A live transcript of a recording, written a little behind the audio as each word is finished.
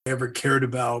ever cared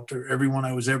about or everyone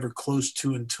I was ever close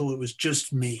to until it was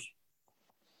just me.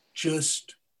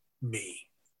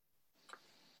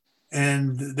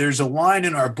 And there's a line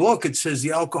in our book. It says,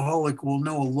 the alcoholic will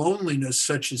know a loneliness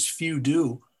such as few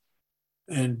do.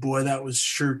 And boy, that was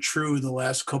sure true the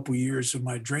last couple of years of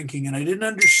my drinking. And I didn't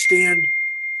understand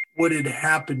what had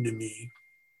happened to me.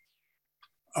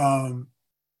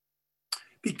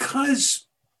 Because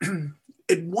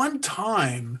at one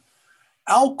time,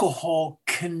 alcohol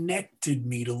connected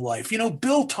me to life.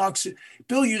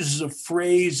 Bill uses a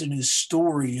phrase in his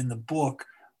story in the book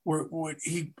where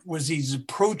he's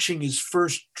approaching his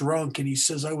first drunk and he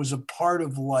says, I was a part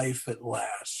of life at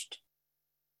last.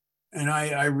 And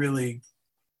I really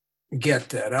get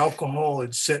that. Alcohol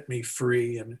had set me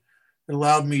free and it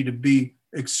allowed me to be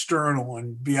external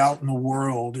and be out in the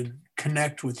world and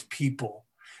connect with people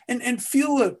and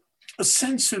feel a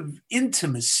sense of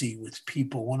intimacy with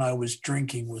people when I was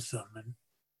drinking with them.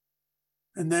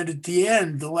 And then at the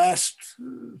end, the last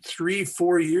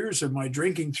 3-4 years of my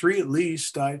drinking, 3 at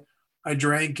least, I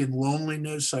drank in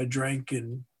loneliness, I drank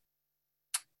in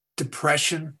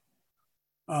depression.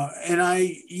 And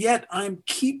I'm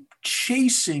keep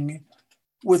chasing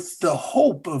with the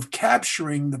hope of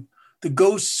capturing the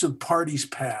ghosts of parties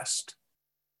past,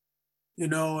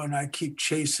 and I keep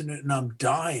chasing it and I'm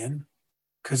dying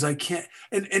because I can't.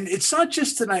 And it's not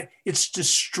just that it's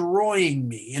destroying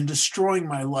me and destroying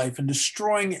my life and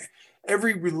destroying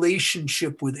every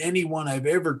relationship with anyone I've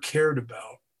ever cared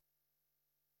about.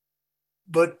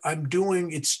 But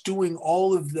it's doing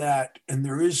all of that, and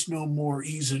there is no more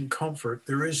ease and comfort.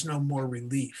 There is no more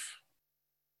relief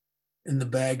in the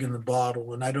bag and the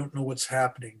bottle, and I don't know what's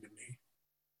happening to me.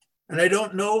 And I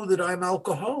don't know that I'm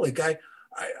alcoholic.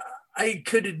 I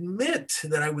could admit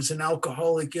that I was an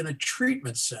alcoholic in a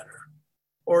treatment center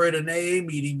or at an AA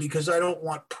meeting because I don't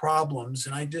want problems.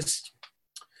 And I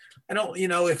don't,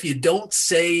 if you don't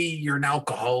say you're an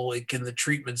alcoholic in the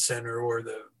treatment center or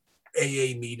the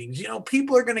AA meetings,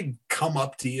 people are going to come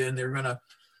up to you and they're going to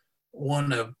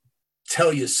want to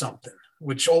tell you something,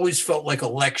 which always felt like a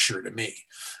lecture to me.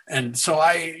 And so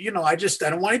I don't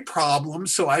want any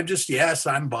problems. So yes,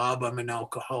 I'm Bob, I'm an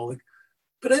alcoholic.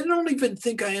 But I don't even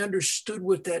think I understood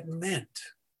what that meant.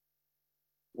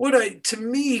 What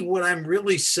I'm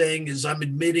really saying is I'm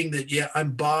admitting that, yeah,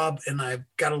 I'm Bob and I've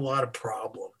got a lot of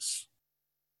problems.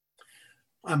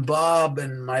 I'm Bob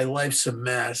and my life's a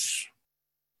mess.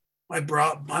 I'm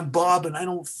Bob and I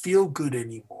don't feel good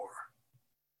anymore.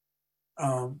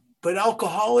 But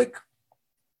alcoholic,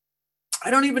 I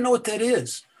don't even know what that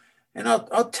is. And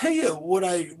I'll tell you what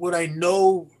I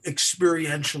know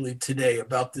experientially today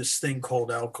about this thing called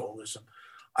alcoholism.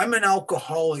 I'm an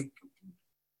alcoholic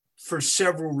for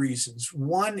several reasons.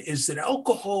 One is that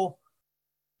alcohol,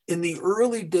 in the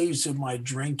early days of my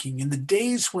drinking, in the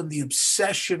days when the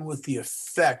obsession with the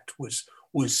effect was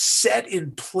set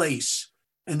in place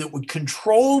and that would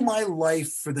control my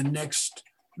life for the next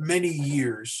many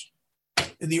years,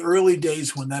 in the early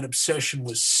days when that obsession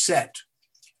was set,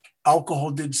 alcohol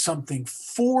did something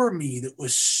for me that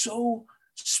was so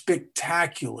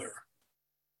spectacular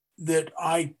that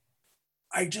I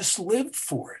just lived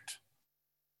for it.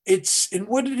 And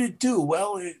what did it do?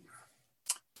 Well,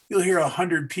 you'll hear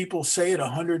 100 people say it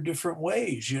 100 different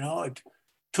ways. It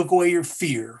took away your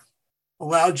fear,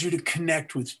 allowed you to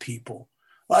connect with people,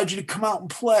 allowed you to come out and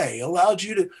play, allowed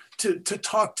you to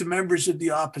talk to members of the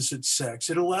opposite sex.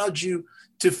 It allowed you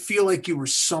to feel like you were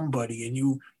somebody and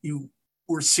you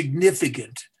were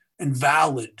significant and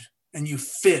valid and you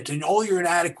fit and all your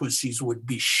inadequacies would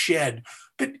be shed.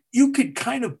 But you could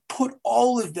kind of put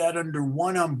all of that under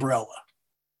one umbrella.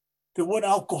 That what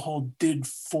alcohol did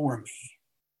for me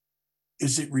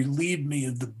is it relieved me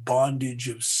of the bondage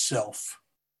of self.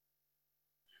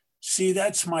 See,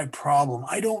 that's my problem.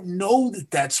 I don't know that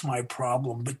that's my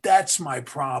problem, but that's my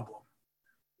problem,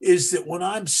 is that when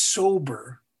I'm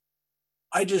sober,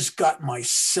 I just got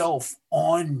myself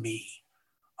on me.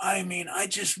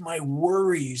 My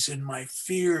worries and my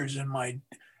fears and my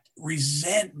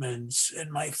resentments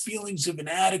and my feelings of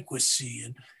inadequacy,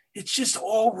 and it's just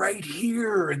all right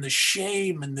here, and the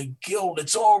shame and the guilt,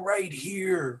 it's all right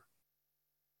here.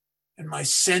 And my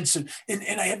sense of,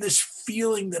 and I have this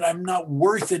feeling that I'm not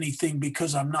worth anything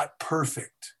because I'm not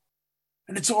perfect.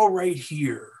 And it's all right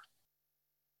here.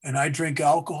 And I drink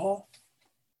alcohol,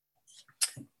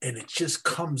 and it just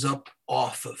comes up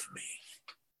off of me.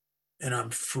 And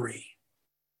I'm free.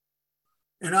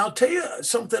 And I'll tell you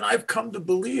something I've come to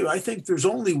believe. I think there's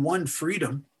only one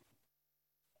freedom.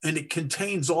 and it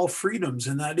contains all freedoms,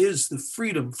 and that is the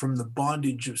freedom from the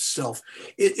bondage of self.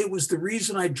 It was the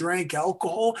reason I drank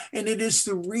alcohol, and it is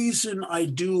the reason I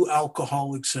do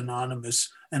Alcoholics Anonymous,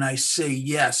 and I say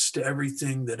yes to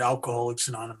everything that Alcoholics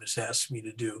Anonymous asks me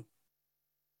to do.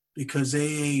 Because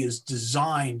AA is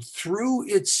designed through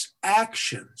its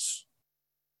actions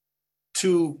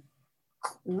to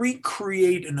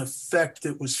recreate an effect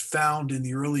that was found in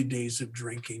the early days of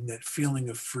drinking, that feeling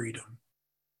of freedom.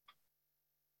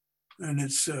 And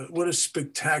it's what a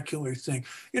spectacular thing.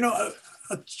 You know,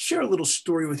 I'll share a little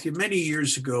story with you. Many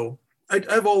years ago,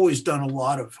 I've always done a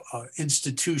lot of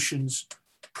institutions,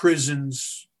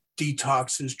 prisons,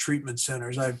 detoxes, treatment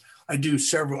centers. I do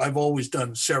several. I've always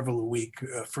done several a week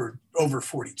for over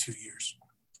 42 years.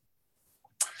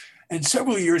 And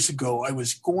several years ago, I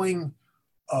was going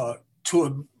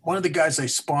one of the guys I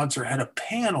sponsor had a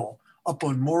panel up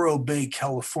on Morro Bay,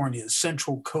 California, the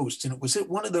Central Coast, and it was at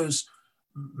one of those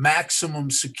maximum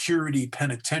security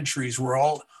penitentiaries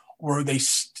where they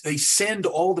send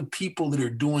all the people that are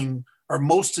doing, or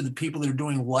most of the people that are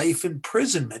doing life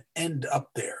imprisonment end up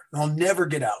there. They'll never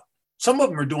get out. Some of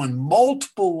them are doing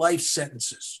multiple life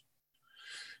sentences.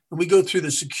 And we go through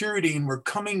the security, and we're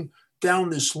coming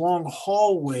down this long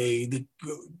hallway that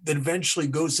eventually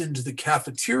goes into the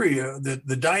cafeteria,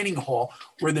 the dining hall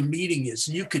where the meeting is.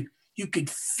 And you could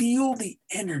feel the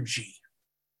energy,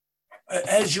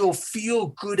 as you'll feel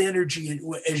good energy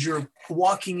as you're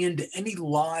walking into any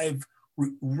live,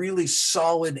 really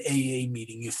solid AA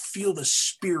meeting. You feel the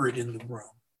spirit in the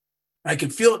room. I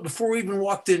could feel it before we even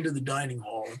walked into the dining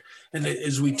hall. And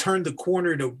as we turned the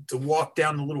corner to walk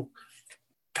down the little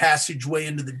passageway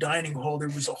into the dining hall, there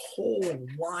was a whole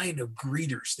line of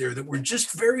greeters there that were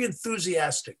just very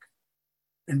enthusiastic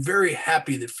and very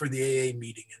happy for the AA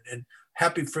meeting and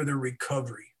happy for their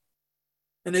recovery.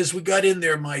 And as we got in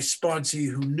there, my sponsee,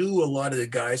 who knew a lot of the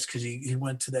guys because he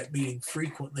went to that meeting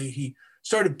frequently, he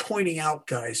started pointing out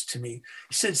guys to me.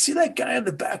 He said, "See that guy on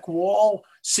the back wall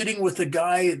sitting with a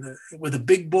guy with a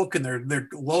big book, and they're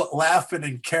laughing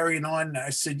and carrying on?" And I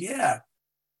said, "Yeah."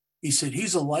 He said,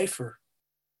 "He's a lifer.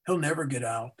 He'll never get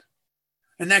out."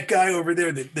 And that guy over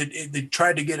there that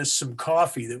tried to get us some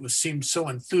coffee, that seemed so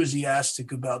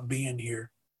enthusiastic about being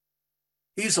here,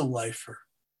 he's a lifer.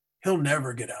 He'll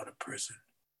never get out of prison.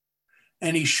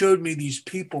 And he showed me these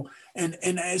people, and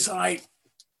as I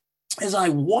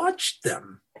watched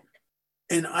them,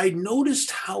 and I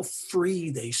noticed how free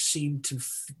they seemed to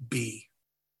be,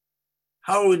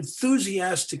 how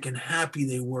enthusiastic and happy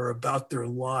they were about their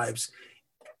lives,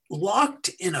 locked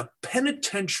in a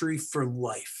penitentiary for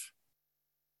life.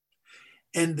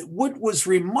 And what was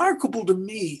remarkable to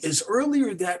me is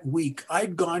earlier that week,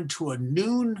 I'd gone to a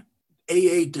noon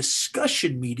AA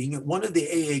discussion meeting at one of the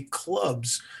AA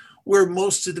clubs where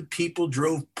most of the people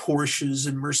drove Porsches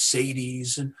and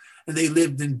Mercedes, and they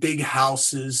lived in big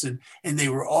houses, and they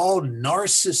were all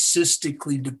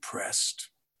narcissistically depressed.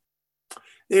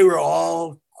 They were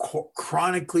all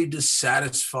chronically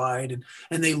dissatisfied,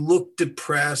 and they looked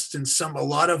depressed, and a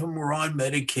lot of them were on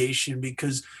medication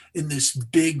because in this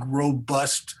big,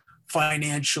 robust,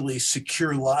 financially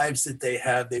secure lives that they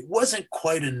had, it wasn't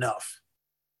quite enough.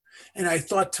 And I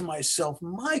thought to myself,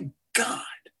 my God,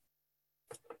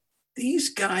 these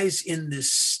guys in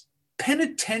this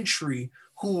penitentiary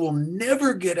who will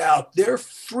never get out, they're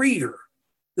freer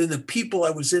than the people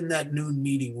I was in that noon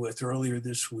meeting with earlier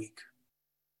this week.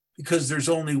 Because there's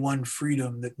only one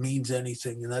freedom that means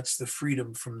anything, and that's the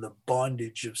freedom from the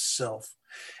bondage of self.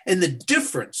 And the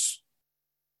difference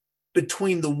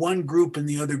between the one group and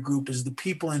the other group is the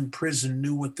people in prison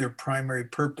knew what their primary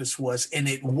purpose was, and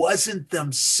it wasn't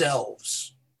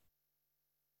themselves.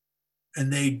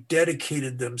 And they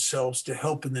dedicated themselves to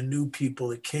helping the new people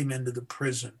that came into the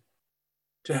prison,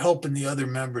 to helping the other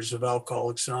members of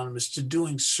Alcoholics Anonymous, to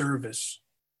doing service.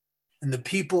 And the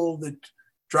people that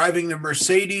driving the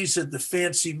Mercedes at the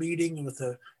fancy meeting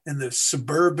in the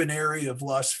suburban area of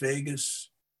Las Vegas,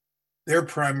 their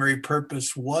primary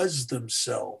purpose was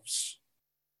themselves.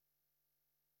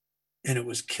 And it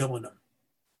was killing them.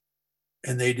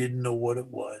 And they didn't know what it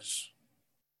was.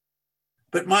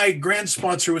 But my grand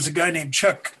sponsor was a guy named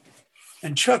Chuck.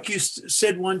 And Chuck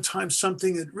said one time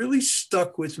something that really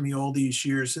stuck with me all these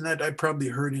years. And that I probably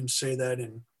heard him say that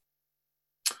in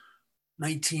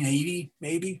 1980,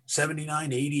 maybe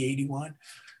 79, 80, 81.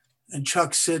 And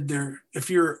Chuck said if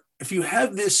you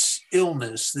have this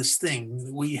illness, this thing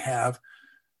that we have,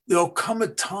 there'll come a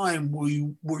time where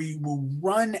you will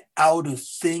run out of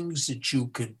things that you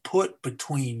can put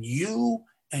between you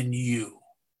and you.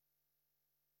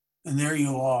 And there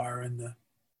you are in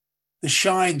the The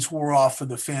shines wore off of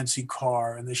the fancy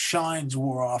car, and the shines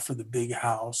wore off of the big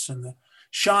house, and the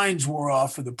shines wore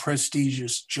off of the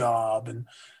prestigious job, and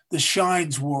the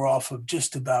shines wore off of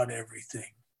just about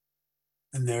everything.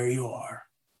 And there you are.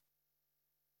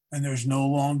 And there's no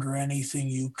longer anything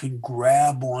you can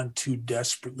grab onto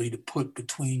desperately to put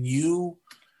between you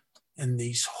and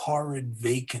these horrid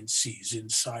vacancies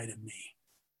inside of me.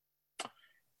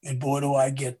 And boy, do I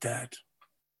get that.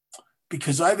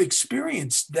 Because I've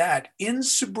experienced that in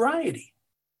sobriety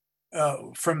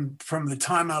from the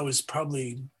time I was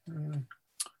probably,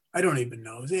 I don't even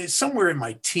know, somewhere in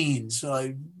my teens,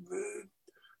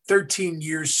 13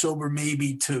 years sober,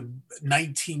 maybe to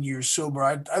 19 years sober.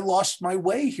 I lost my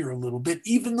way here a little bit,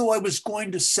 even though I was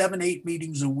going to 7-8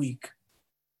 meetings a week,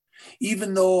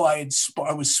 even though I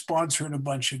was sponsoring a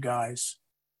bunch of guys.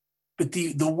 But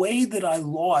the way that I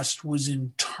lost was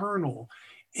internal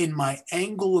in my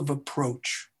angle of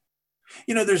approach.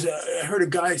 You know, I heard a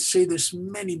guy say this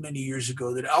many, many years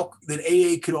ago that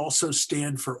AA could also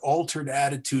stand for altered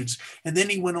attitudes. And then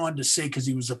he went on to say, because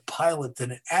he was a pilot,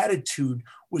 that an attitude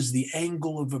was the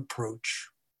angle of approach.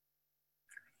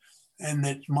 And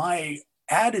that my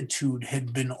attitude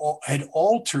had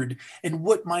altered, and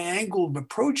what my angle of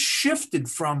approach shifted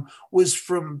from was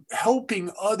from helping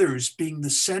others being the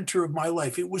center of my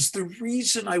life. It was the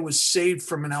reason I was saved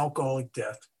from an alcoholic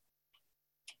death.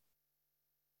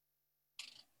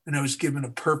 And I was given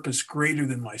a purpose greater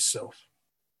than myself,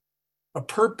 a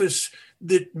purpose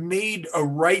that made a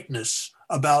rightness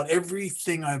about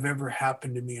everything I've ever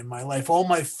happened to me in my life, all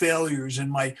my failures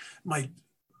and my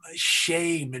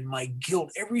shame and my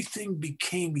guilt. Everything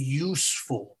became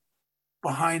useful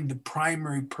behind the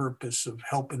primary purpose of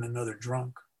helping another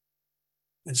drunk.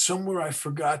 And somewhere I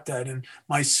forgot that, and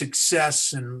my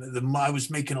success, and I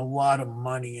was making a lot of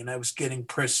money, and I was getting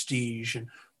prestige and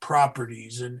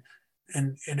properties, and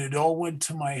it all went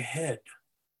to my head.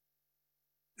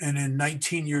 And in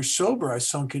 19 years sober, I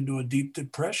sunk into a deep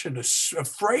depression, a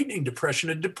frightening depression,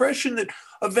 a depression that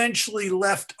eventually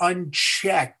left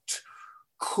unchecked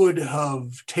could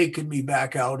have taken me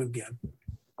back out again.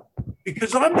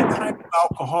 Because I'm the kind of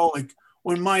alcoholic,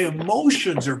 when my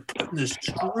emotions are putting the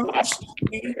screws to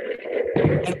me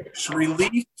and it's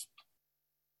relief,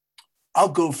 I'll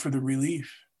go for the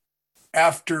relief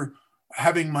after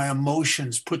having my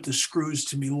emotions put the screws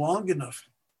to me long enough.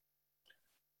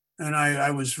 And I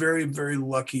was very, very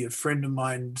lucky. A friend of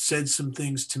mine said some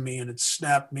things to me and it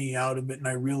snapped me out of it. And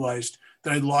I realized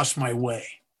that I'd lost my way,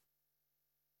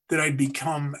 that I'd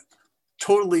become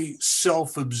totally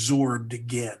self-absorbed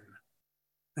again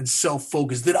and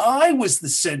self-focused, that I was the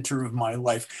center of my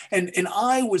life and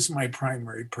I was my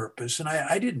primary purpose. And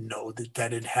I didn't know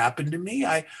that had happened to me.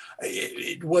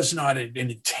 It was not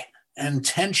an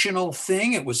intentional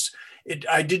thing.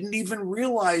 I didn't even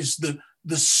realize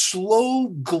the slow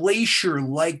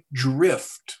glacier-like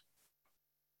drift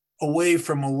away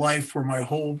from a life where my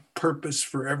whole purpose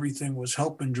for everything was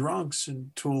helping drunks,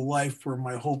 and to a life where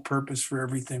my whole purpose for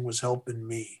everything was helping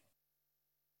me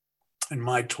and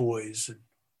my toys and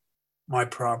my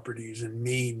properties and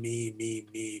me.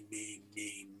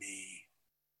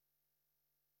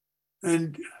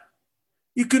 And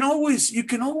you can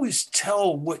always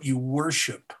tell what you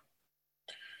worship.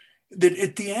 That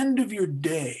at the end of your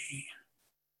day,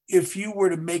 if you were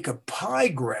to make a pie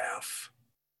graph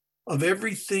of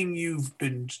everything you've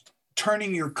been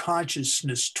turning your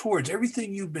consciousness towards,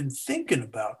 everything you've been thinking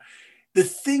about, the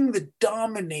thing that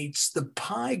dominates the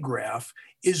pie graph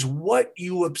is what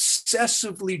you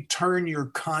obsessively turn your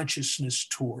consciousness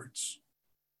towards.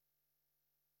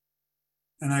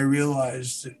 And I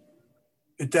realized that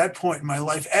at that point in my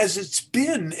life, as it's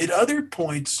been at other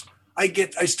points, I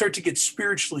start to get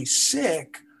spiritually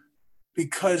sick,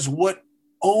 because what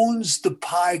owns the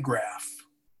pie graph,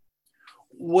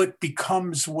 what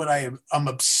becomes what I'm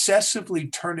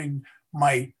obsessively turning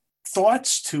my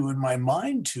thoughts to and my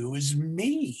mind to, is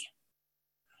me.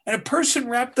 And a person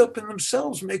wrapped up in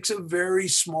themselves makes a very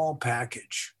small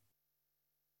package.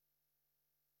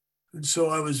 And so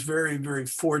I was very, very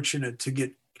fortunate to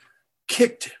get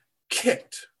kicked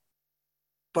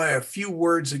by a few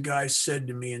words a guy said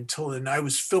to me. Until then, I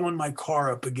was filling my car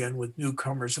up again with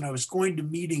newcomers, and I was going to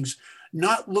meetings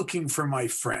not looking for my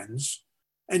friends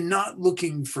and not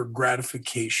looking for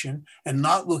gratification and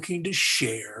not looking to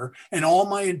share, and all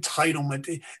my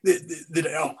entitlement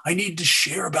that I need to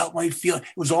share about my feeling.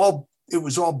 It was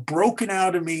all broken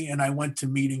out of me, and I went to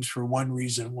meetings for one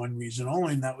reason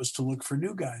only, and that was to look for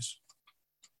new guys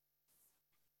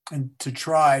and to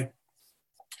try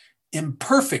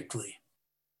imperfectly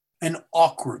and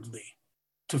awkwardly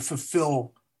to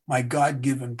fulfill my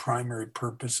God-given primary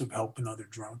purpose of helping other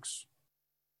drunks.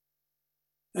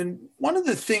 And one of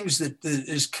the things that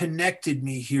has connected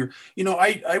me here,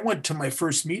 I went to my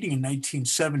first meeting in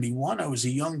 1971. I was a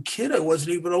young kid. I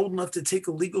wasn't even old enough to take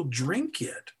a legal drink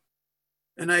yet.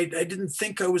 And I didn't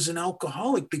think I was an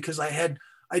alcoholic because I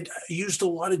used a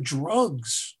lot of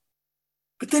drugs.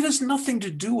 But that has nothing to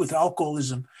do with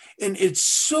alcoholism. And it's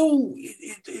so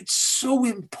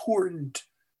important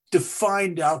to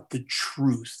find out the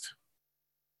truth.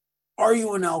 Are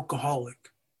you an alcoholic?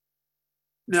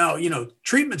 Now,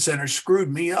 treatment centers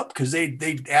screwed me up because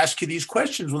they'd ask you these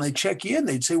questions when they check you in.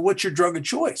 They'd say, what's your drug of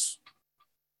choice?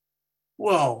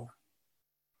 Well,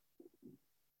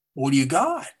 what do you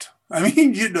got? I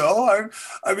mean,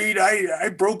 I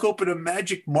broke open a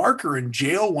magic marker in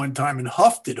jail one time and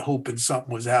huffed it, hoping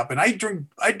something was happening.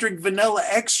 I drink vanilla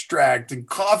extract and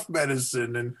cough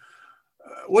medicine. And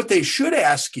what they should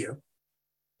ask you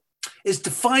is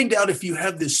to find out if you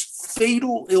have this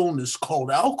fatal illness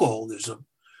called alcoholism,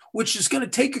 which is going to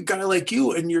take a guy like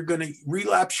you and you're going to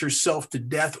relapse yourself to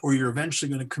death, or you're eventually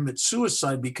going to commit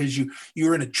suicide because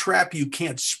you're in a trap you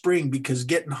can't spring because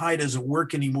getting high doesn't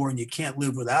work anymore and you can't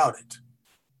live without it.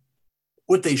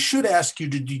 What they should ask you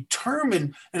to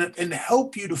determine and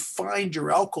help you to find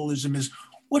your alcoholism is,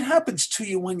 what happens to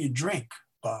you when you drink,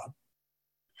 Bob?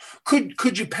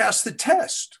 Could you pass the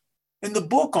test? In the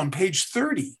book on page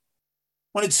 30,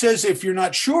 when it says if you're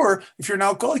not sure, if you're an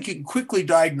alcoholic, you can quickly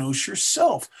diagnose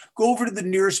yourself. Go over to the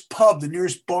nearest pub, the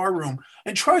nearest bar room,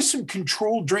 and try some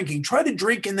controlled drinking. Try to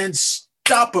drink and then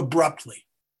stop abruptly.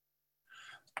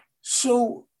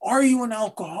 So are you an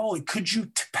alcoholic? Could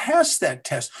you pass that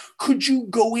test? Could you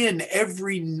go in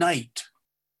every night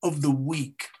of the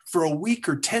week for a week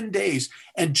or 10 days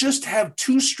and just have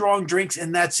 2 strong drinks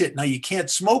and that's it? Now you can't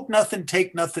smoke nothing,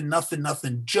 take nothing,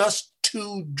 just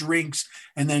 2 drinks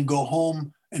and then go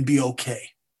home and be okay.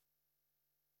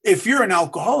 If you're an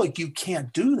alcoholic, you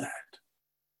can't do that.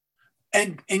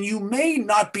 And you may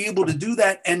not be able to do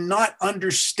that and not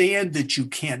understand that you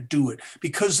can't do it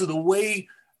because of the way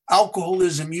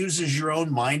alcoholism uses your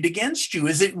own mind against you,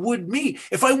 as it would me.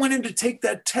 If I went in to take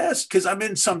that test, because I'm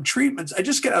in some treatments, I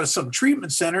just get out of some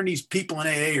treatment center and these people in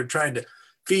AA are trying to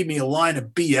feed me a line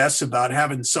of BS about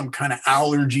having some kind of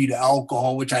allergy to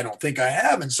alcohol, which I don't think I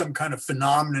have, and some kind of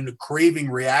phenomenon, a craving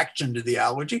reaction to the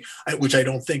allergy, which I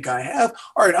don't think I have.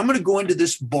 All right, I'm going to go into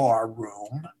this bar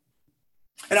room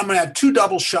and I'm going to have 2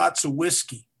 double shots of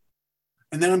whiskey.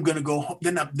 And then I'm going to go home.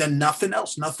 Then nothing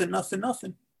else,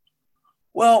 nothing.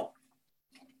 Well,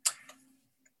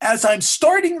 as I'm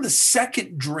starting the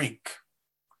second drink,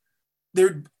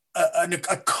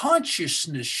 a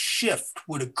consciousness shift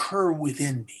would occur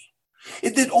within me.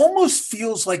 It almost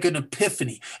feels like an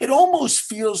epiphany. It almost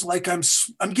feels like I'm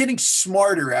getting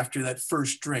smarter after that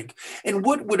first drink. And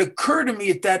what would occur to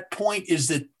me at that point is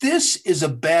that this is a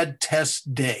bad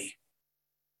test day.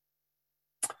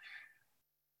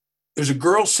 There's a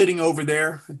girl sitting over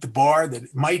there at the bar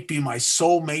that might be my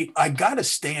soulmate. I got to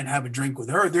stay and have a drink with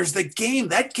her. There's the game.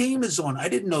 That game is on. I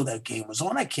didn't know that game was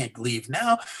on. I can't leave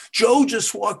now. Joe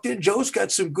just walked in. Joe's got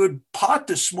some good pot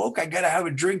to smoke. I got to have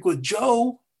a drink with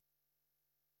Joe.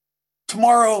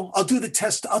 Tomorrow, I'll do the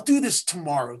test. I'll do this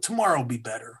tomorrow. Tomorrow will be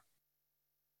better.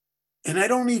 And I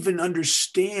don't even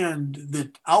understand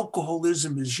that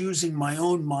alcoholism is using my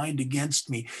own mind against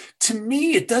me. To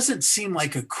me, it doesn't seem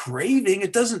like a craving.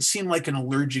 It doesn't seem like an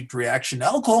allergic reaction to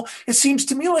alcohol. It seems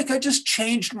to me like I just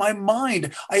changed my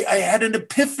mind. I had an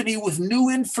epiphany with new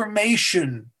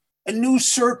information and new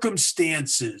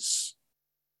circumstances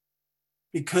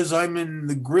because I'm in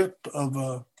the grip of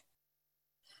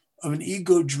an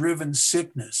ego-driven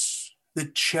sickness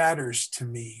that chatters to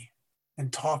me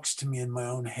and talks to me in my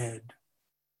own head.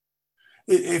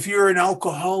 If you're an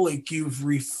alcoholic, you've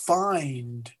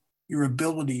refined your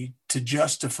ability to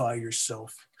justify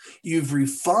yourself. You've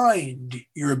refined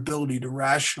your ability to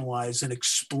rationalize and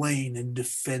explain and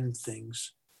defend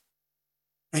things.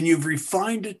 And you've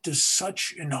refined it to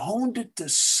such and honed it to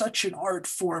such an art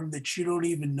form that you don't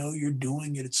even know you're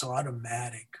doing it. It's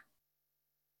automatic.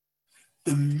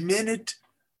 The minute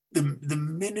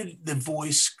the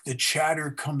voice, the chatter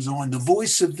comes on, the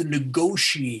voice of the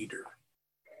negotiator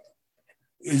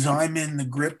is I'm in the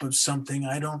grip of something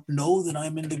I don't know that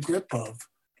I'm in the grip of,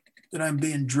 that I'm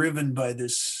being driven by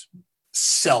this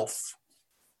self,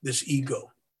 this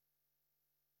ego.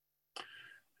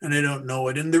 And I don't know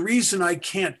it. And the reason I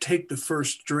can't take the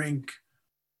first drink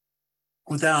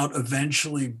without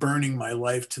eventually burning my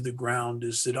life to the ground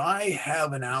is that I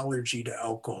have an allergy to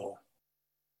alcohol.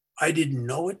 I didn't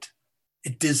know it.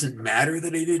 It doesn't matter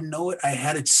that I didn't know it. I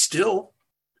had it still.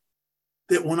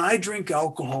 That when I drink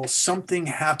alcohol, something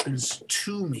happens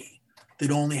to me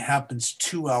that only happens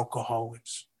to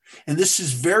alcoholics. And this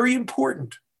is very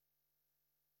important,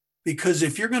 because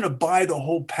if you're going to buy the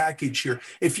whole package here,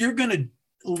 if you're going to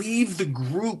leave the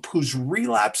group who's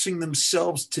relapsing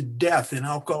themselves to death in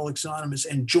Alcoholics Anonymous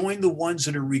and join the ones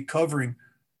that are recovering,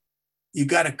 you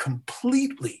got to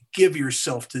completely give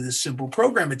yourself to this simple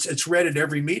program. It's read at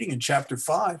every meeting in chapter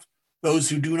 5. Those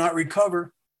who do not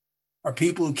recover are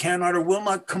people who cannot or will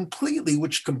not completely,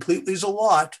 which completely is a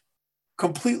lot,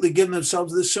 completely give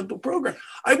themselves to this simple program.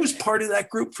 I was part of that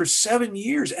group for 7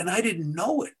 years and I didn't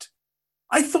know it.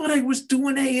 I thought I was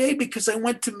doing AA because I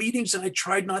went to meetings and I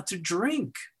tried not to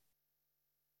drink.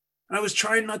 I was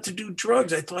trying not to do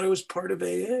drugs. I thought I was part of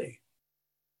AA.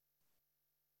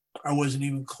 I wasn't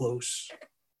even close.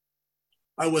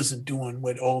 I wasn't doing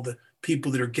what all the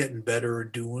people that are getting better are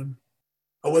doing.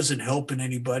 I wasn't helping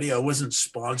anybody. I wasn't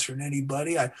sponsoring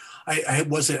anybody. I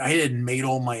hadn't made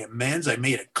all my amends. I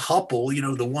made a couple,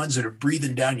 the ones that are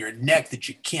breathing down your neck that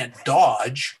you can't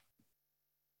dodge.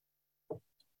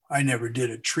 I never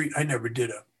did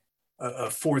a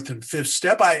fourth and fifth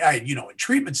step. In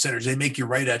treatment centers, they make you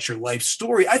write out your life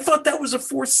story. I thought that was a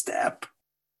fourth step.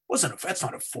 That's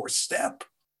not a fourth step.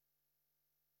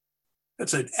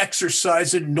 That's an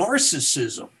exercise in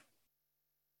narcissism.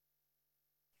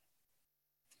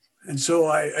 And so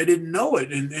I didn't know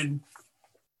it. And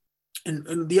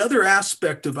the other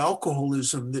aspect of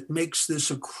alcoholism that makes this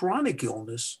a chronic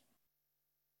illness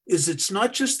is it's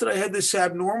not just that I had this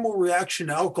abnormal reaction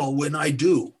to alcohol when I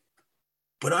do,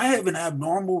 but I have an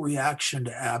abnormal reaction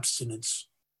to abstinence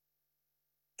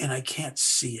and I can't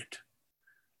see it.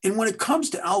 And when it comes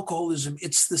to alcoholism,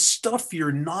 it's the stuff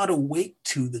you're not awake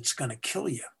to that's going to kill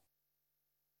you.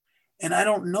 And I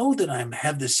don't know that I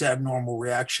have this abnormal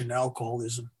reaction to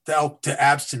alcoholism, to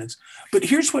abstinence. But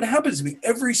here's what happens to me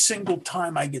every single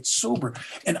time I get sober.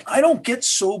 And I don't get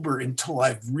sober until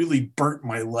I've really burnt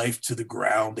my life to the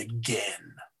ground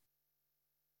again.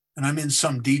 And I'm in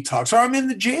some detox, or I'm in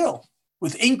the jail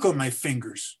with ink on my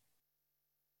fingers.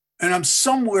 And I'm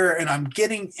somewhere and I'm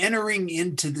entering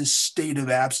into this state of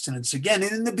abstinence again.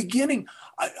 And in the beginning,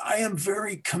 I am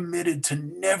very committed to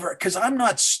never, because I'm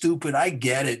not stupid. I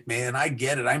get it, man. I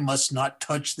get it. I must not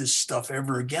touch this stuff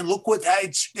ever again. Look what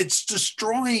it's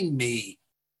destroying me.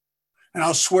 And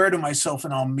I'll swear to myself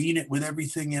and I'll mean it with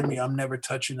everything in me. I'm never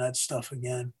touching that stuff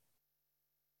again.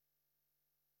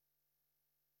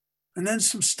 And then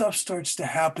some stuff starts to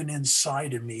happen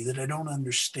inside of me that I don't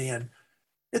understand.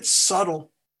 It's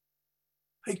subtle.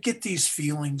 I get these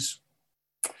feelings,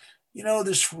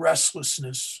 this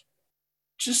restlessness,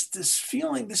 just this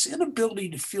feeling, this inability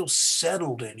to feel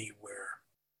settled anywhere.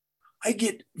 I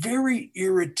get very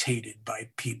irritated by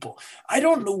people. I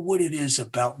don't know what it is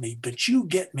about me, but you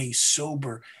get me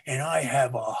sober and I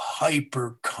have a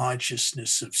hyper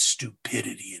consciousness of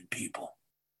stupidity in people.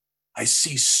 I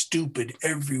see stupid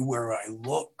everywhere I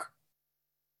look.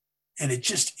 And it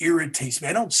just irritates me.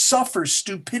 I don't suffer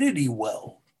stupidity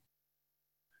well.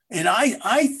 And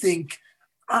I think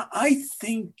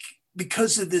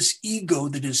because of this ego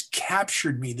that has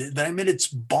captured me, that I'm in its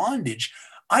bondage,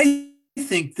 I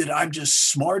think that I'm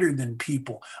just smarter than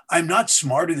people. I'm not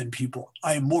smarter than people.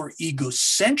 I'm more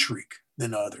egocentric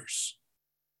than others.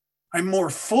 I'm more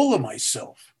full of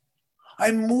myself.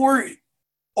 I'm more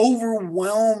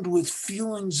overwhelmed with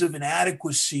feelings of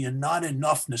inadequacy and not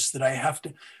enoughness that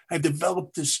I've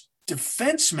developed this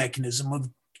defense mechanism of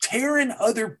tearing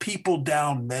other people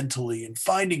down mentally and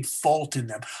finding fault in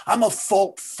them. I'm a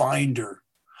fault finder.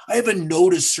 I have a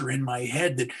noticer in my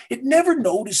head that it never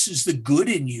notices the good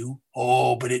in you.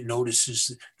 Oh, but it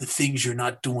notices the things you're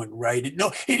not doing right.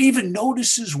 It even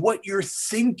notices what you're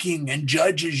thinking and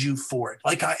judges you for it,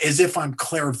 as if I'm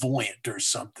clairvoyant or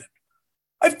something.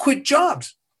 I've quit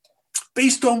jobs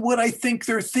based on what I think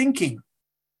they're thinking,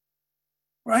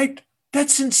 right?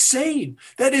 That's insane.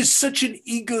 That is such an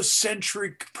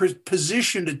egocentric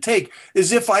position to take,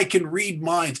 as if I can read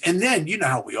minds. And then, you know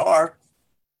how we are.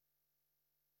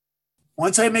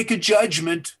 Once I make a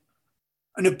judgment,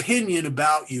 an opinion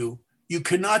about you, you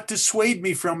cannot dissuade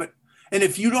me from it. And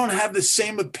if you don't have the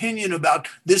same opinion about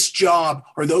this job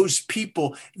or those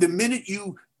people, the minute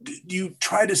you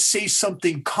try to say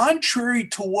something contrary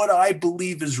to what I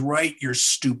believe is right, you're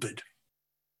stupid,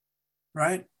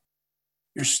 right?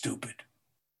 You're stupid.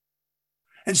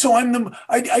 And so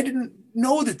I didn't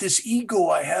know that this ego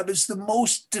I have is one of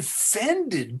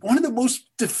the most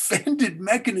defended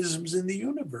mechanisms in the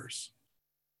universe.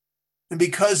 And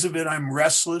because of it, I'm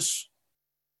restless.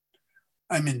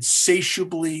 I'm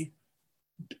insatiably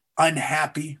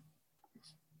unhappy.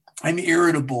 I'm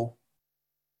irritable.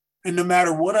 And no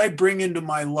matter what I bring into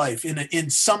my life in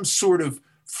some sort of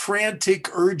frantic,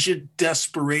 urgent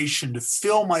desperation to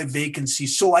fill my vacancy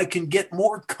so I can get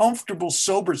more comfortable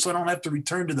sober so I don't have to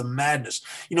return to the madness.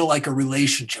 Like a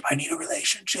relationship. I need a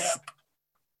relationship.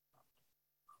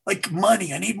 Like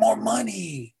money. I need more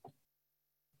money.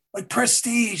 Like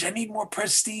prestige. I need more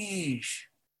prestige.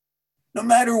 No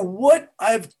matter what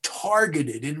I've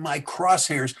targeted in my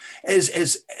crosshairs as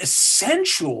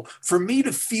essential for me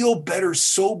to feel better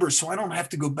sober so I don't have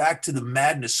to go back to the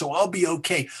madness, so I'll be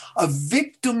okay. A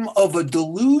victim of a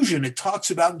delusion, it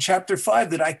talks about in chapter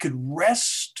 5 that I could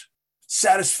wrest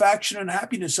satisfaction and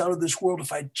happiness out of this world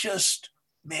if I just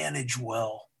manage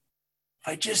well, if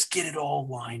I just get it all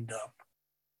lined up.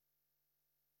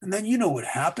 And then you know what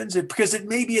happens, because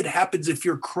maybe it happens if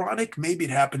you're chronic, maybe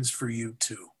it happens for you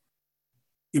too.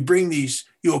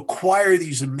 You acquire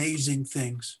these amazing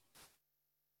things.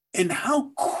 And how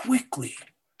quickly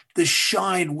the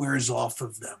shine wears off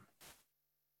of them.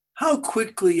 How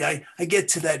quickly I get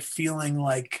to that feeling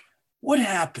like, what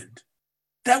happened?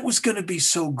 That was going to be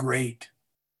so great.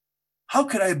 How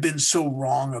could I have been so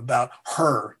wrong about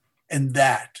her and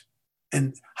that?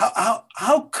 And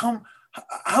how come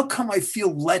I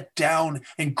feel let down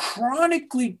and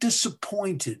chronically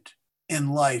disappointed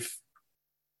in life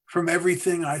from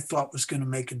everything I thought was going to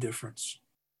make a difference?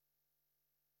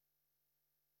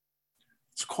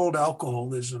 It's called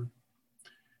alcoholism.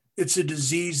 It's a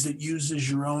disease that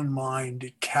uses your own mind.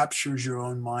 It captures your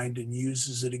own mind and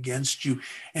uses it against you.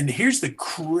 And here's the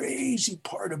crazy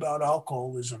part about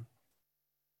alcoholism.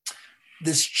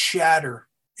 This chatter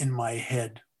in my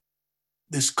head,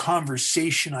 this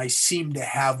conversation I seem to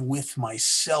have with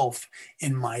myself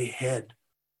in my head,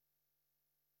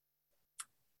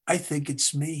 I think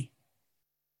it's me.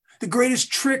 The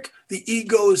greatest trick the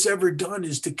ego has ever done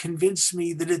is to convince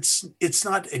me that it's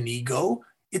not an ego,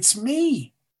 it's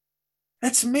me.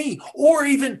 That's me. Or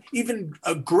even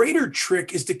a greater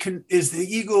trick is the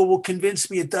ego will convince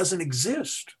me it doesn't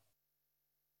exist.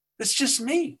 It's just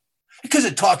me, because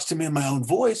it talks to me in my own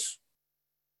voice.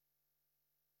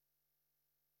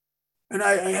 And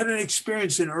I had an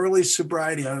experience in early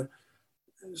sobriety. I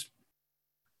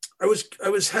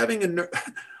was having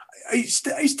I used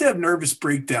to have nervous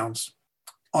breakdowns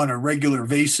on a regular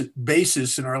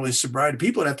basis in early sobriety.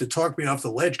 People would have to talk me off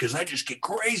the ledge because I just get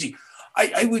crazy.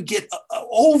 I would get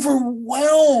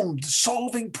overwhelmed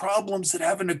solving problems that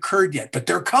haven't occurred yet, but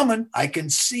they're coming. I can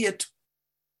see it.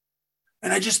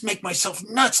 And I just make myself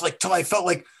nuts, till I felt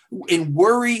like in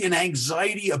worry and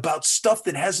anxiety about stuff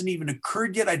that hasn't even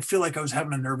occurred yet, I'd feel like I was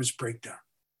having a nervous breakdown.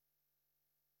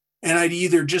 And I'd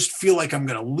either just feel like I'm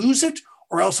going to lose it,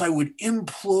 or else I would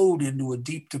implode into a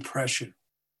deep depression.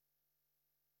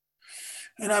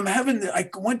 And I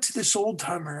went to this old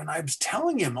timer and I was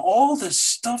telling him all the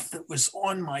stuff that was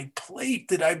on my plate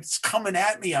that was coming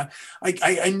at me. I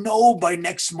know by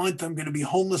next month I'm going to be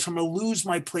homeless. I'm going to lose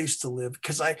my place to live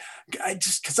because I'm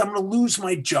going to lose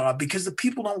my job because the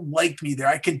people don't like me there.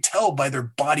 I can tell by their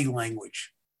body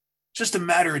language. It's just a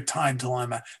matter of time till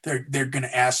they're going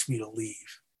to ask me to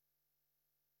leave.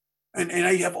 And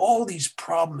I have all these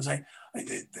problems.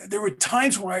 There were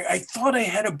times where I thought I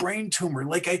had a brain tumor.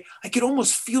 Like I could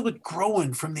almost feel it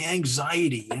growing from the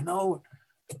anxiety, And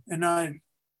I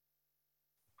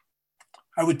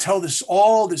would tell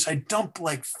all this. I dumped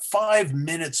like 5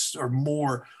 minutes or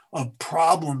more of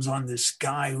problems on this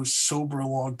guy who's sober a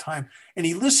long time. And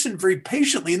he listened very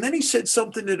patiently. And then he said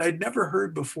something that I'd never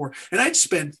heard before. And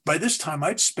by this time,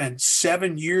 I'd spent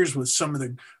 7 years with some of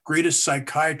the greatest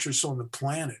psychiatrists on the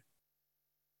planet.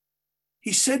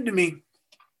 He said to me,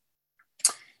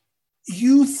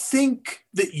 "You think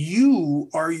that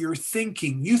you are your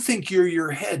thinking. You think you're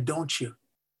your head, don't you?"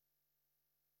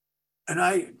 And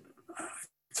I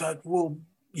thought, well,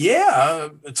 yeah,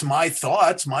 it's my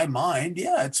thoughts, my mind.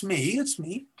 Yeah, it's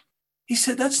me. He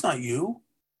said, "That's not you."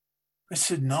 I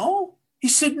said, "No." He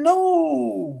said,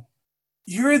 "No,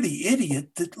 you're the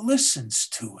idiot that listens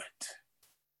to it."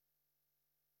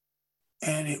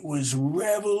 And it was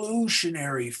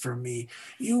revolutionary for me.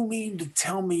 You mean to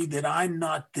tell me that I'm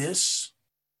not this?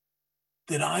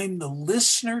 That I'm the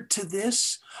listener to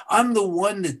this? I'm the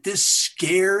one that this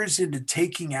scares into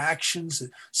taking actions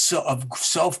of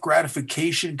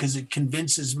self-gratification because it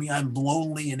convinces me I'm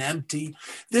lonely and empty.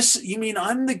 You mean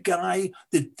I'm the guy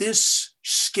that this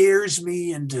scares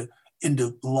me into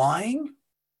lying,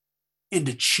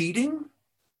 into cheating,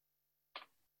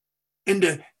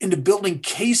 into building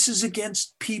cases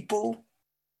against people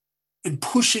and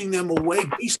pushing them away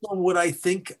based on what I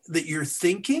think that you're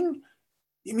thinking?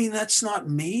 You mean that's not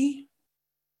me?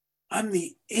 I'm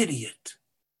the idiot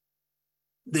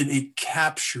that it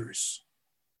captures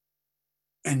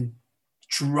and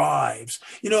drives.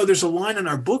 There's a line in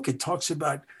our book. It talks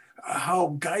about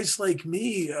how guys like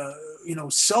me,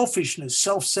 selfishness,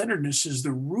 self-centeredness is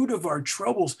the root of our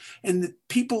troubles. And the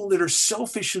people that are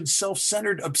selfish and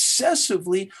self-centered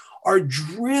obsessively are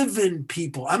driven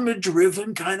people. I'm a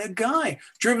driven kind of guy.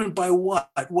 Driven by what?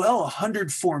 Well,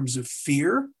 100 forms of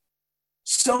fear,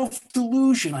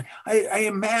 self-delusion. I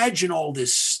imagine all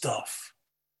this stuff.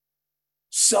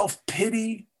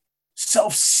 Self-pity,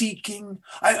 self-seeking.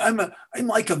 I'm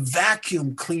like a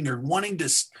vacuum cleaner wanting to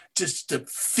just to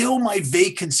fill my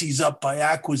vacancies up by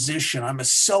acquisition. I'm a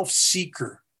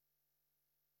self-seeker.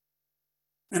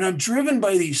 And I'm driven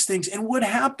by these things. And what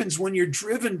happens when you're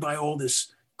driven by all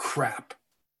this crap?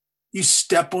 You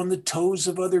step on the toes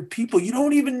of other people. You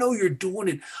don't even know you're doing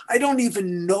it. I don't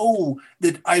even know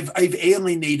that I've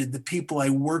alienated the people I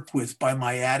work with by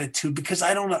my attitude, because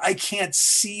I can't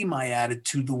see my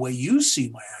attitude the way you see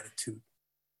my attitude.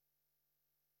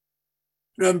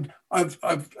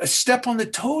 I step on the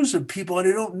toes of people and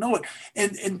I don't know it.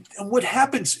 And what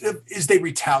happens is they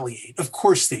retaliate. Of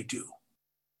course they do.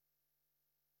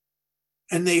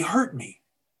 And they hurt me,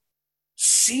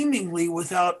 seemingly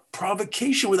without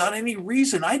provocation, without any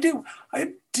reason. I'm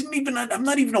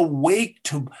not even awake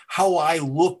to how I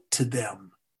look to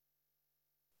them.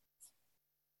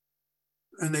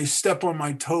 And they step on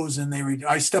my toes and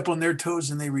I step on their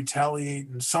toes and they retaliate.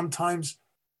 And sometimes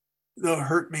they'll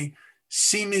hurt me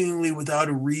seemingly without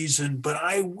a reason, but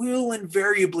I will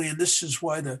invariably, and this is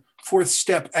why the fourth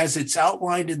step, as it's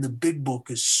outlined in the big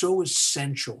book, is so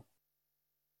essential,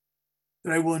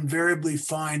 that I will invariably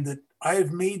find that I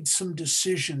have made some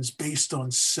decisions based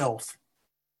on self,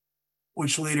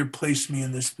 which later placed me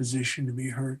in this position to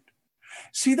be hurt.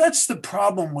 See, that's the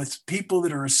problem with people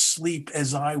that are asleep,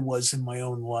 as I was in my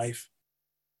own life.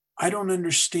 I don't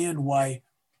understand why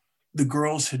the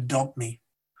girls had dumped me.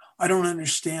 I don't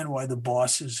understand why the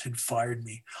bosses had fired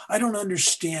me. I don't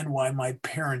understand why my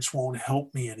parents won't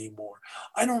help me anymore.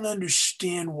 I don't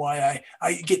understand why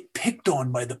I get picked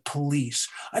on by the police.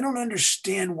 I don't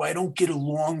understand why I don't get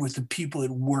along with the people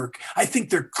at work. I think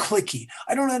they're cliquey.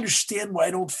 I don't understand why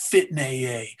I don't fit in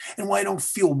AA and why I don't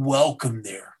feel welcome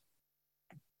there.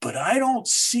 But I don't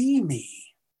see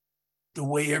me the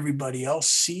way everybody else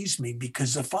sees me,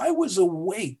 because if I was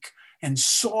awake and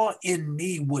saw in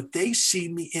me what they see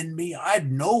me in me,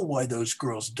 I'd know why those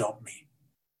girls dumped me.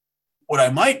 What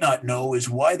I might not know is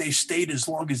why they stayed as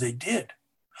long as they did.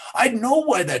 I'd know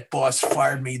why that boss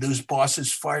fired me, those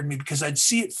bosses fired me, because I'd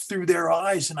see it through their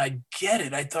eyes and I'd get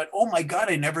it. I thought, oh my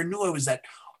God, I never knew I was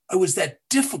that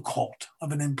difficult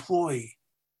of an employee.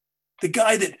 The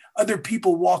guy that other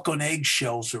people walk on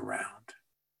eggshells around.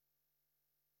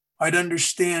 I'd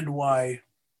understand why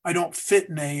I don't fit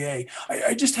in AA.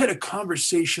 I just had a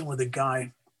conversation with a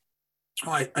guy.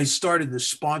 I started this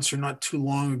sponsor not too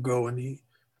long ago, and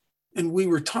we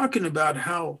were talking about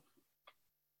how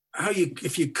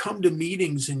if you come to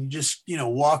meetings and you just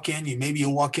walk in, maybe you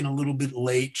walk in a little bit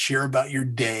late, share about your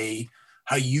day,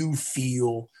 how you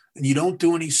feel, and you don't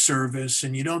do any service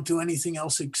and you don't do anything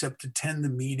else except attend the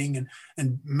meeting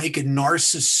and make a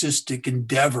narcissistic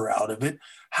endeavor out of it.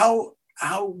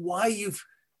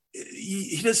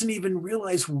 He doesn't even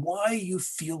realize why you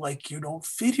feel like you don't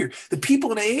fit here. The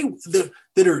people in AA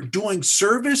that are doing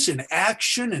service and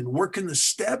action and working the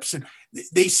steps, and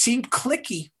they seem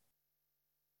cliquey.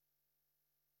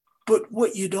 But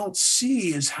what you don't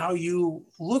see is how you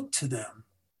look to them.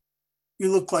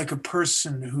 You look like a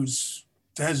person who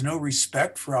has no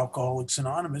respect for Alcoholics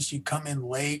Anonymous. You come in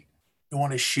late, you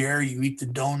want to share, you eat the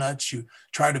donuts, you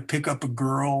try to pick up a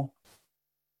girl,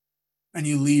 and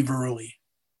you leave early.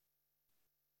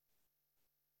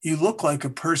 You look like a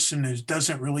person who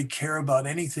doesn't really care about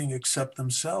anything except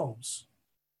themselves.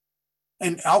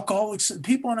 And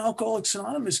people in Alcoholics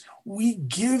Anonymous, we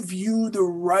give you the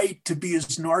right to be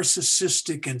as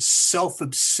narcissistic and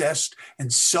self-obsessed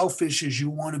and selfish as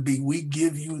you want to be. We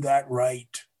give you that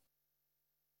right.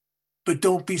 But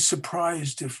don't be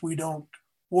surprised if we don't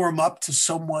warm up to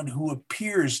someone who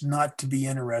appears not to be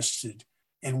interested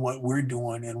in what we're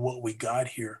doing and what we got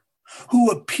here, who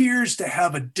appears to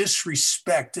have a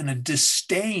disrespect and a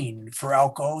disdain for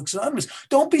Alcoholics Anonymous.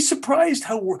 Don't be surprised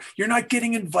how you're not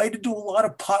getting invited to a lot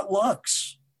of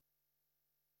potlucks,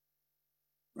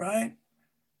 right?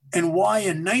 And why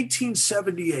in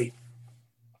 1978,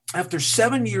 after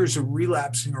 7 years of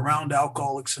relapsing around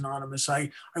Alcoholics Anonymous,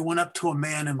 I went up to a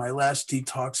man in my last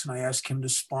detox and I asked him to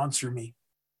sponsor me.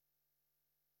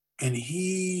 And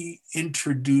he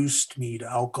introduced me to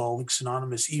Alcoholics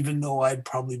Anonymous, even though I'd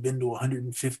probably been to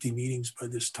 150 meetings by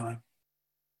this time.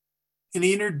 And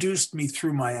he introduced me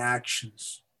through my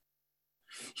actions.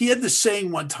 He had the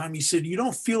saying one time, he said, you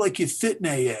don't feel like you fit in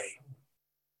AA.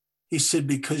 He said,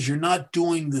 because you're not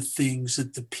doing the things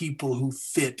that the people who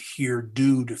fit here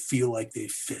do to feel like they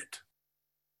fit.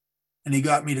 And he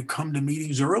got me to come to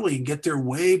meetings early and get there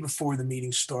way before the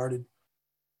meeting started,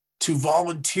 to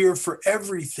volunteer for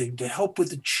everything, to help with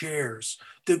the chairs,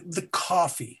 the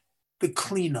coffee, the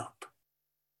cleanup.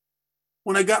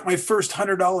 When I got my first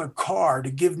 $100 car,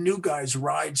 to give new guys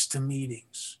rides to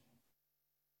meetings,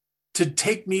 to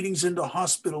take meetings into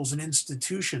hospitals and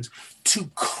institutions, to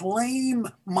claim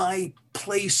my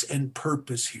place and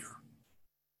purpose here.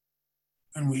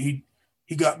 And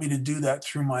he got me to do that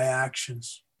through my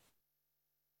actions.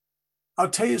 I'll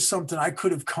tell you something, I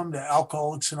could have come to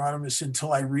Alcoholics Anonymous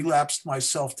until I relapsed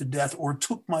myself to death or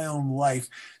took my own life,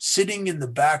 sitting in the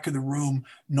back of the room,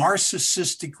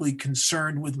 narcissistically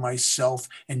concerned with myself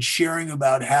and sharing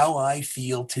about how I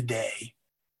feel today,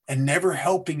 and never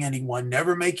helping anyone,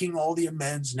 never making all the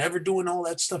amends, never doing all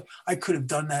that stuff. I could have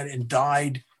done that and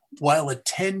died while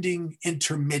attending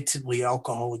intermittently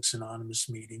Alcoholics Anonymous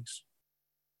meetings.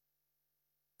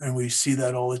 And we see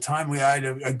that all the time. We had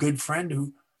a good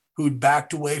friend who'd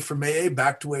backed away from AA,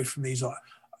 backed away from these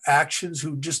actions,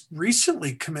 who just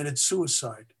recently committed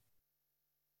suicide.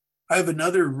 I have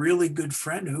another really good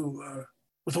friend who,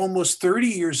 with almost 30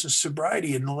 years of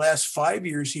sobriety, in the last 5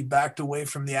 years, he backed away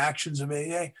from the actions of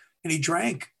AA, and he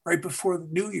drank right before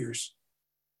New Year's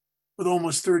with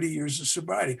almost 30 years of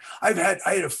sobriety. I had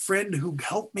a friend who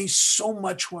helped me so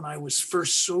much when I was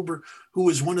first sober, who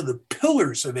was one of the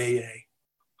pillars of AA.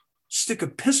 Stick a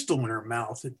pistol in her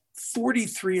mouth at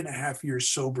 43 and a half years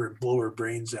sober and blow her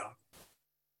brains out.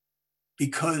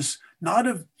 Because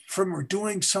from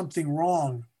doing something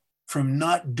wrong, from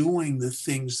not doing the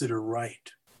things that are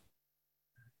right.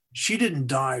 She didn't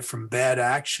die from bad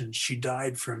actions. She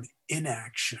died from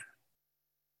inaction.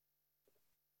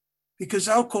 Because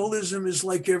alcoholism is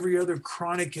like every other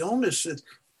chronic illness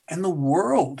in the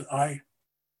world.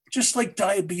 Just like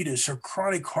diabetes or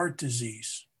chronic heart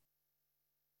disease.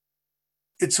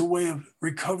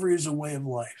 Recovery is a way of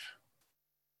life.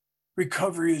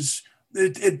 Recovery is,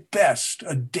 at best,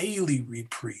 a daily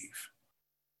reprieve.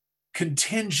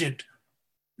 Contingent,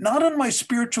 not on my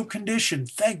spiritual condition,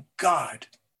 thank God,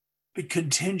 but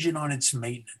contingent on its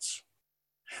maintenance.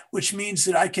 Which means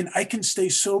that I can stay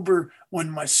sober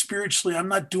when spiritually I'm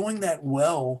not doing that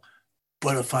well,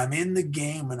 but if I'm in the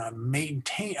game and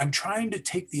I'm trying to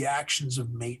take the actions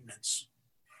of maintenance.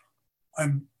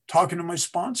 I'm talking to my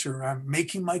sponsor, I'm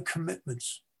making my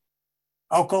commitments.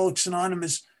 Alcoholics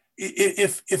Anonymous,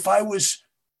 if I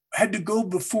had to go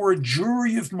before a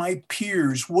jury of my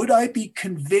peers, would I be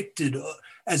convicted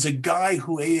as a guy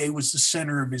who AA was the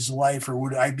center of his life, or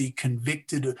would I be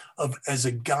convicted as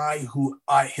a guy who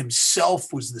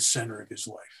himself was the center of his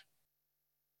life?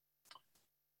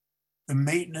 The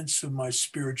maintenance of my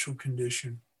spiritual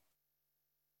condition.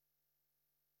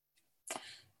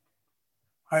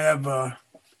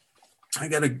 I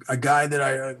got a guy that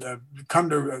I come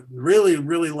to really,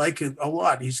 really like it a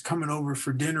lot. He's coming over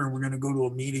for dinner, and we're going to go to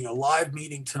a live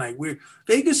meeting tonight. We're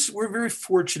very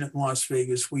fortunate in Las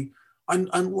Vegas.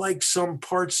 Unlike some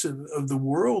parts of the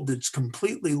world that's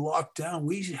completely locked down,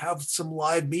 we have some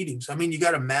live meetings. I mean, you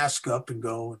got to mask up and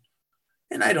go.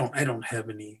 And I don't have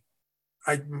any.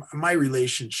 My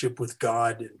relationship with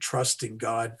God and trusting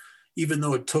God, even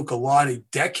though it took a lot of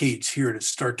decades here to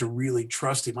start to really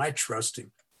trust Him, I trust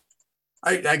Him.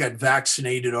 I got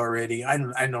vaccinated already. I've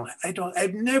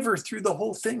never through the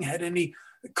whole thing had any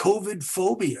COVID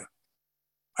phobia.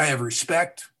 I have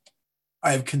respect.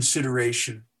 I have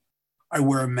consideration. I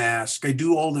wear a mask. I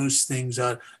do all those things.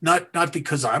 Not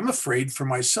because I'm afraid for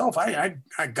myself.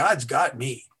 God's got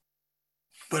me,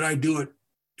 but I do it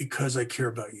because I care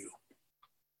about you.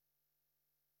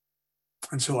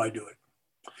 And so I do it.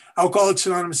 Alcoholics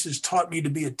Anonymous has taught me to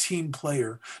be a team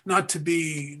player, not to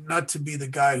be the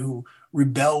guy who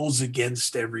rebels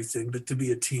against everything, but to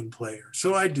be a team player.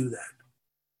 So I do that.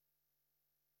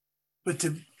 But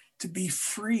to be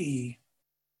free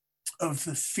of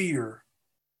the fear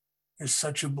is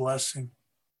such a blessing.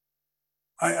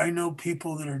 I know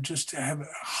people that are just have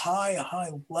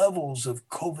high levels of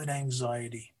COVID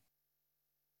anxiety.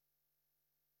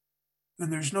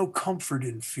 And there's no comfort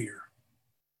in fear.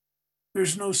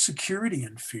 There's no security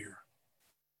in fear.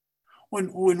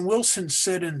 When Wilson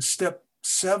said in step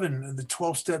 7 of the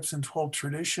 12 steps and 12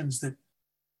 traditions that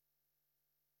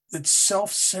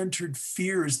self-centered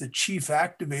fear is the chief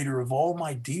activator of all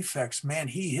my defects, man,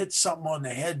 he hit something on the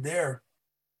head there.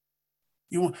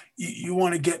 You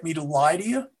want to get me to lie to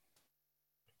you?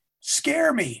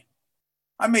 Scare me.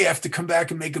 I may have to come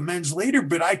back and make amends later,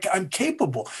 but I'm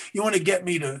capable. You want to get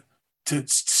me to to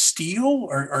steal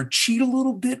or cheat a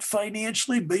little bit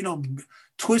financially, but,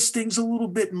 twist things a little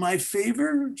bit in my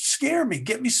favor, scare me,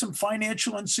 get me some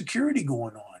financial insecurity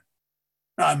going on.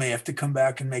 Now, I may have to come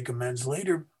back and make amends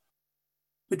later,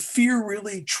 but fear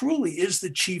really, truly is the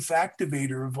chief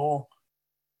activator of all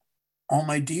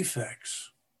my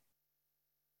defects.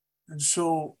 And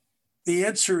so the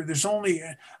answer,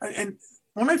 and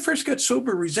when I first got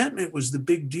sober, resentment was the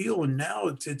big deal. And now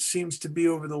it seems to be,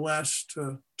 over the last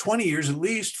 20 years at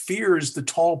least, fear is the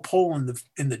tall pole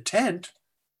in the tent,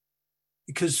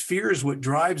 because fear is what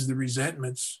drives the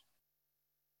resentments.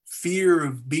 Fear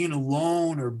of being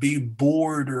alone or being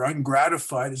bored or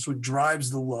ungratified is what drives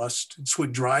the lust. It's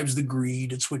what drives the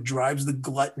greed. It's what drives the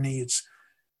gluttony. It's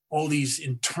all these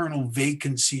internal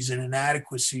vacancies and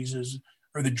inadequacies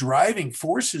are the driving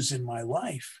forces in my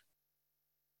life.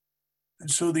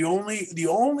 And so the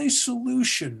only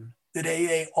solution that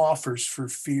AA offers for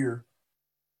fear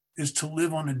is to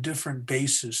live on a different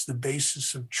basis, the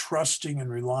basis of trusting and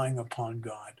relying upon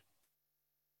God.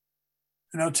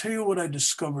 And I'll tell you what I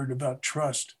discovered about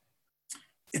trust.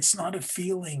 It's not a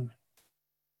feeling,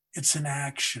 it's an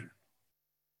action.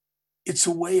 It's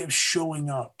a way of showing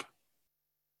up.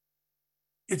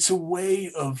 It's a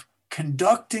way of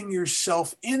conducting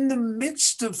yourself in the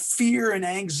midst of fear and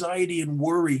anxiety and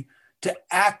worry to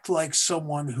act like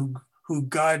someone who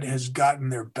God has gotten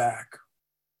their back.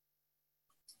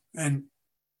 And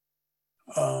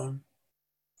I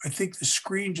think the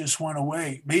screen just went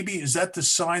away. Maybe, is that the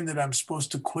sign that I'm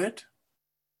supposed to quit?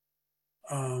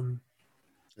 It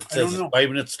says 5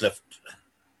 minutes left.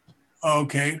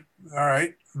 Okay. All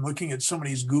right. I'm looking at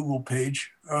somebody's Google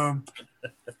page.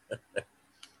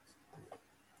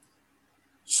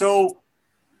 So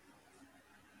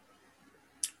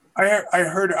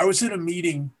I was in a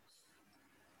meeting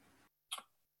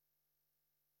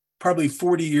probably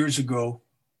 40 years ago,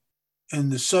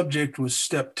 and the subject was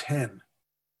step 10.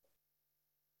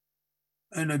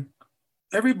 And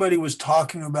everybody was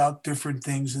talking about different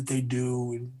things that they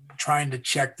do and trying to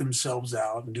check themselves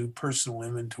out and do personal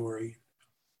inventory.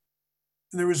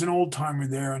 And there was an old timer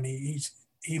there, and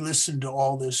he listened to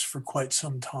all this for quite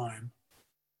some time.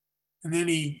 And then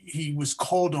he was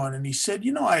called on, and he said,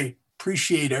 I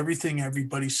appreciate everything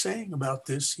everybody's saying about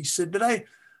this. He said, but I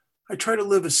try to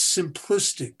live a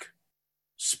simplistic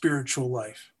spiritual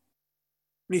life.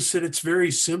 And he said, it's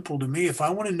very simple to me. If I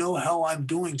want to know how I'm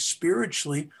doing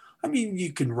spiritually,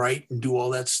 you can write and do all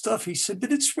that stuff. He said,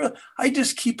 but it's real. I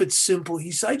just keep it simple.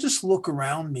 He said, I just look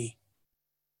around me.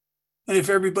 And if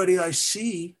everybody I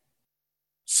see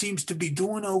seems to be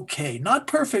doing okay, not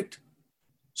perfect,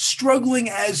 struggling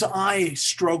as I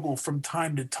struggle from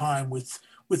time to time with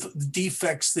the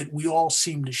defects that we all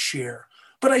seem to share,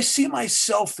 but I see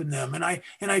myself in them, and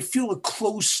I feel a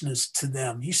closeness to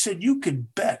them. He said, you can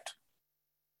bet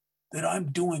that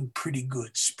I'm doing pretty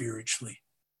good spiritually.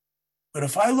 But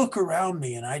if I look around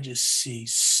me and I just see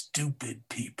stupid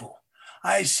people,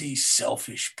 I see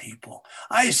selfish people,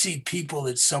 I see people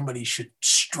that somebody should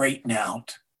straighten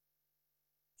out,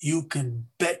 you can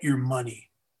bet your money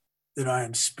that I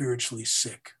am spiritually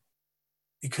sick,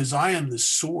 because I am the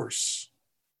source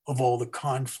of all the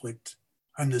conflict.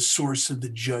 I'm the source of the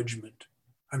judgment.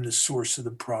 I'm the source of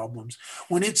the problems.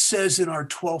 When it says in our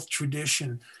 12th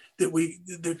tradition that we're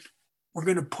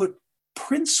going to put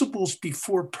principles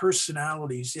before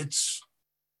personalities, it's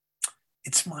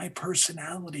my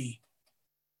personality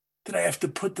that I have to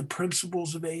put the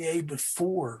principles of AA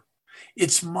before.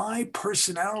 It's my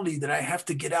personality that I have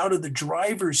to get out of the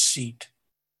driver's seat.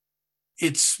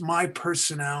 It's my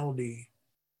personality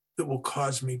that will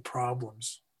cause me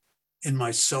problems in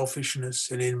my selfishness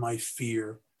and in my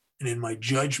fear and in my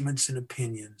judgments and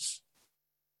opinions.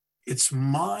 It's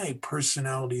my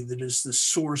personality that is the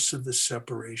source of the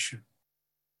separation.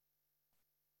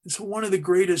 And so one of the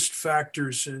greatest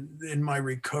factors in my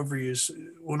recovery is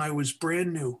when I was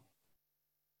brand new,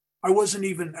 I wasn't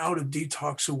even out of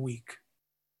detox a week.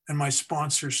 And my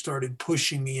sponsor started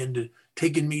pushing me into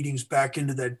taking meetings back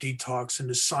into that detox and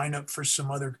to sign up for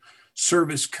some other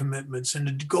service commitments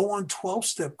and to go on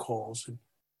 12-step calls.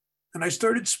 And I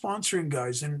started sponsoring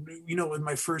guys in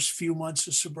my first few months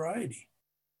of sobriety.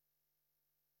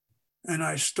 And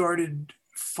I started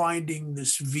finding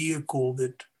this vehicle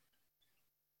that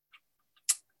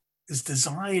is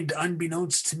designed,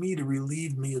 unbeknownst to me, to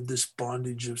relieve me of this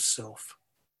bondage of self.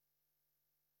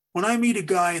 When I meet a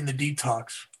guy in the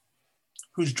detox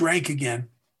who's drank again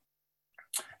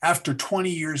after 20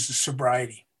 years of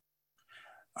sobriety,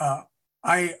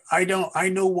 I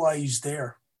know why he's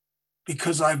there,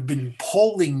 because I've been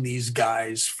polling these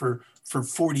guys for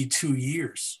 42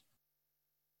 years.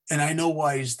 And I know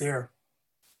why he's there.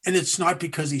 And it's not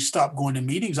because he stopped going to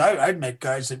meetings. I've met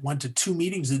guys that went to 2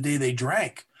 meetings the day they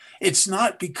drank. It's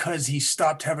not because he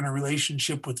stopped having a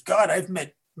relationship with God. I've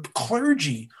met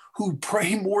clergy who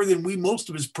pray more than most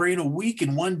of us pray in a week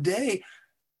in one day.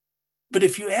 But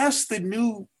if you ask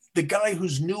the guy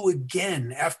who's new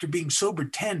again after being sober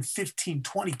 10, 15,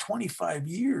 20, 25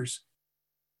 years,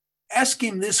 ask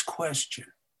him this question.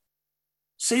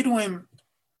 Say to him,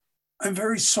 I'm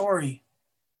very sorry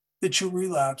that you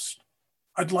relapsed.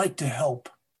 I'd like to help.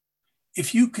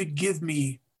 If you could give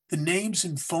me the names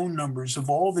and phone numbers of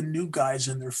all the new guys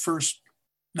in their first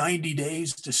 90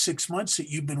 days to 6 months that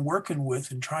you've been working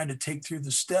with and trying to take through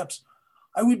the steps,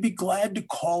 I would be glad to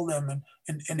call them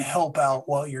and help out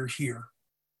while you're here.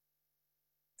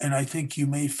 And I think you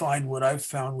may find what I've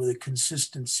found with a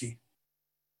consistency.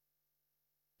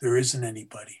 There isn't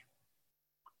anybody.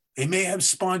 They may have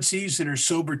sponsees that are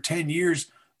sober 10 years,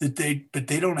 but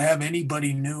they don't have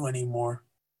anybody new anymore.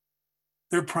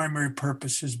 Their primary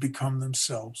purpose has become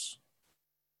themselves.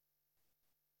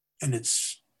 And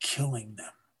it's killing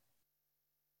them.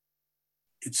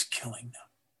 It's killing them.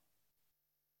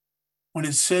 When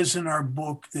it says in our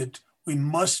book that we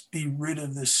must be rid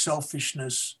of this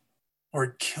selfishness or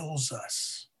it kills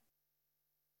us.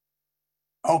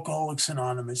 Alcoholics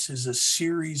Anonymous is a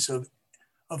series of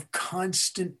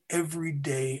constant,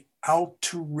 everyday,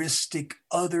 altruistic,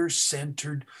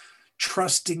 other-centered,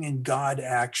 trusting in God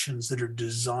actions that are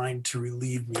designed to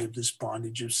relieve me of this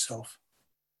bondage of self.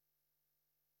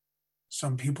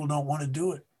 Some people don't want to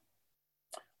do it.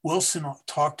 Wilson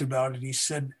talked about it. He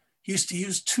said, he used to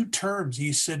use 2 terms.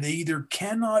 He said they either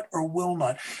cannot or will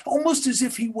not, almost as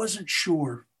if he wasn't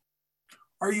sure.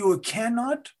 Are you a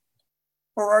cannot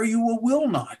or are you a will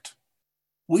not?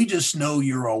 We just know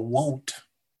you're a won't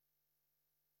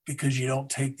because you don't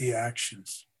take the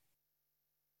actions.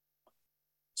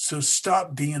 So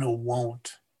stop being a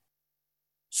won't.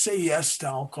 Say yes to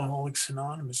Alcoholics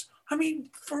Anonymous. I mean,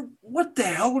 for what the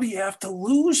hell do you have to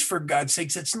lose, for God's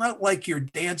sakes? It's not like your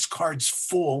dance card's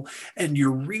full and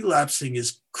your relapsing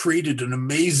has created an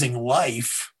amazing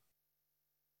life.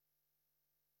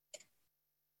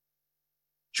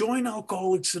 Join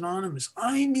Alcoholics Anonymous.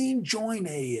 I mean, join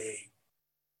AA.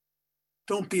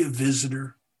 Don't be a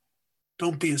visitor.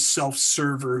 Don't be a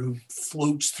self-server who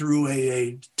floats through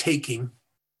AA taking.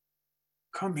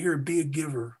 Come here, be a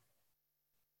giver.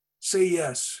 Say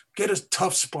yes. Get a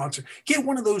tough sponsor. Get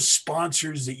one of those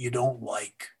sponsors that you don't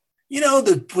like. You know,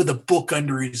 with a book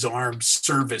under his arm,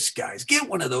 service guys. Get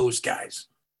one of those guys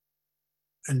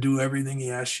and do everything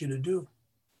he asks you to do.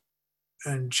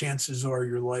 And chances are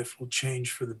your life will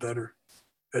change for the better,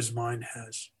 as mine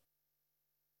has.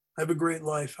 I have a great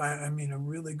life. I mean, a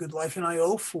really good life, and I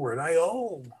owe for it. I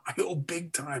owe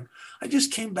big time. I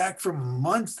just came back from a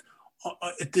month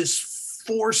at this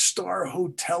 4-star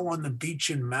hotel on the beach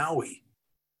in Maui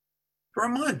for a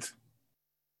month.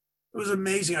 It was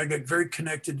amazing. I got very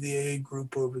connected to the AA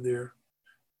group over there.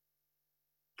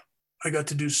 I got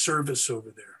to do service over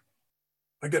there.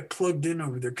 I got plugged in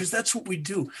over there because that's what we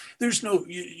do. There's no,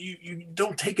 you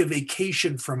don't take a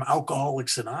vacation from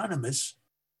Alcoholics Anonymous.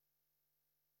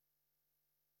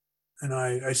 And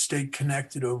I stayed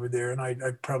connected over there, and I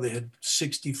probably had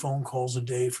 60 phone calls a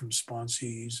day from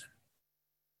sponsees.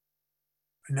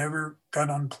 I never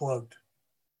got unplugged.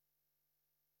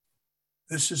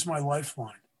 This is my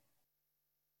lifeline.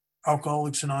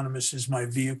 Alcoholics Anonymous is my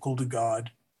vehicle to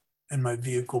God and my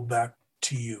vehicle back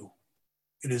to you.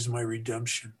 It is my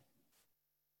redemption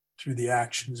through the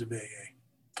actions of AA.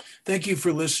 Thank you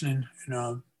for listening.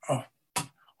 And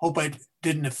hope I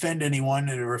didn't offend anyone,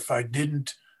 or if I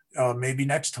didn't, maybe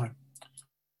next time.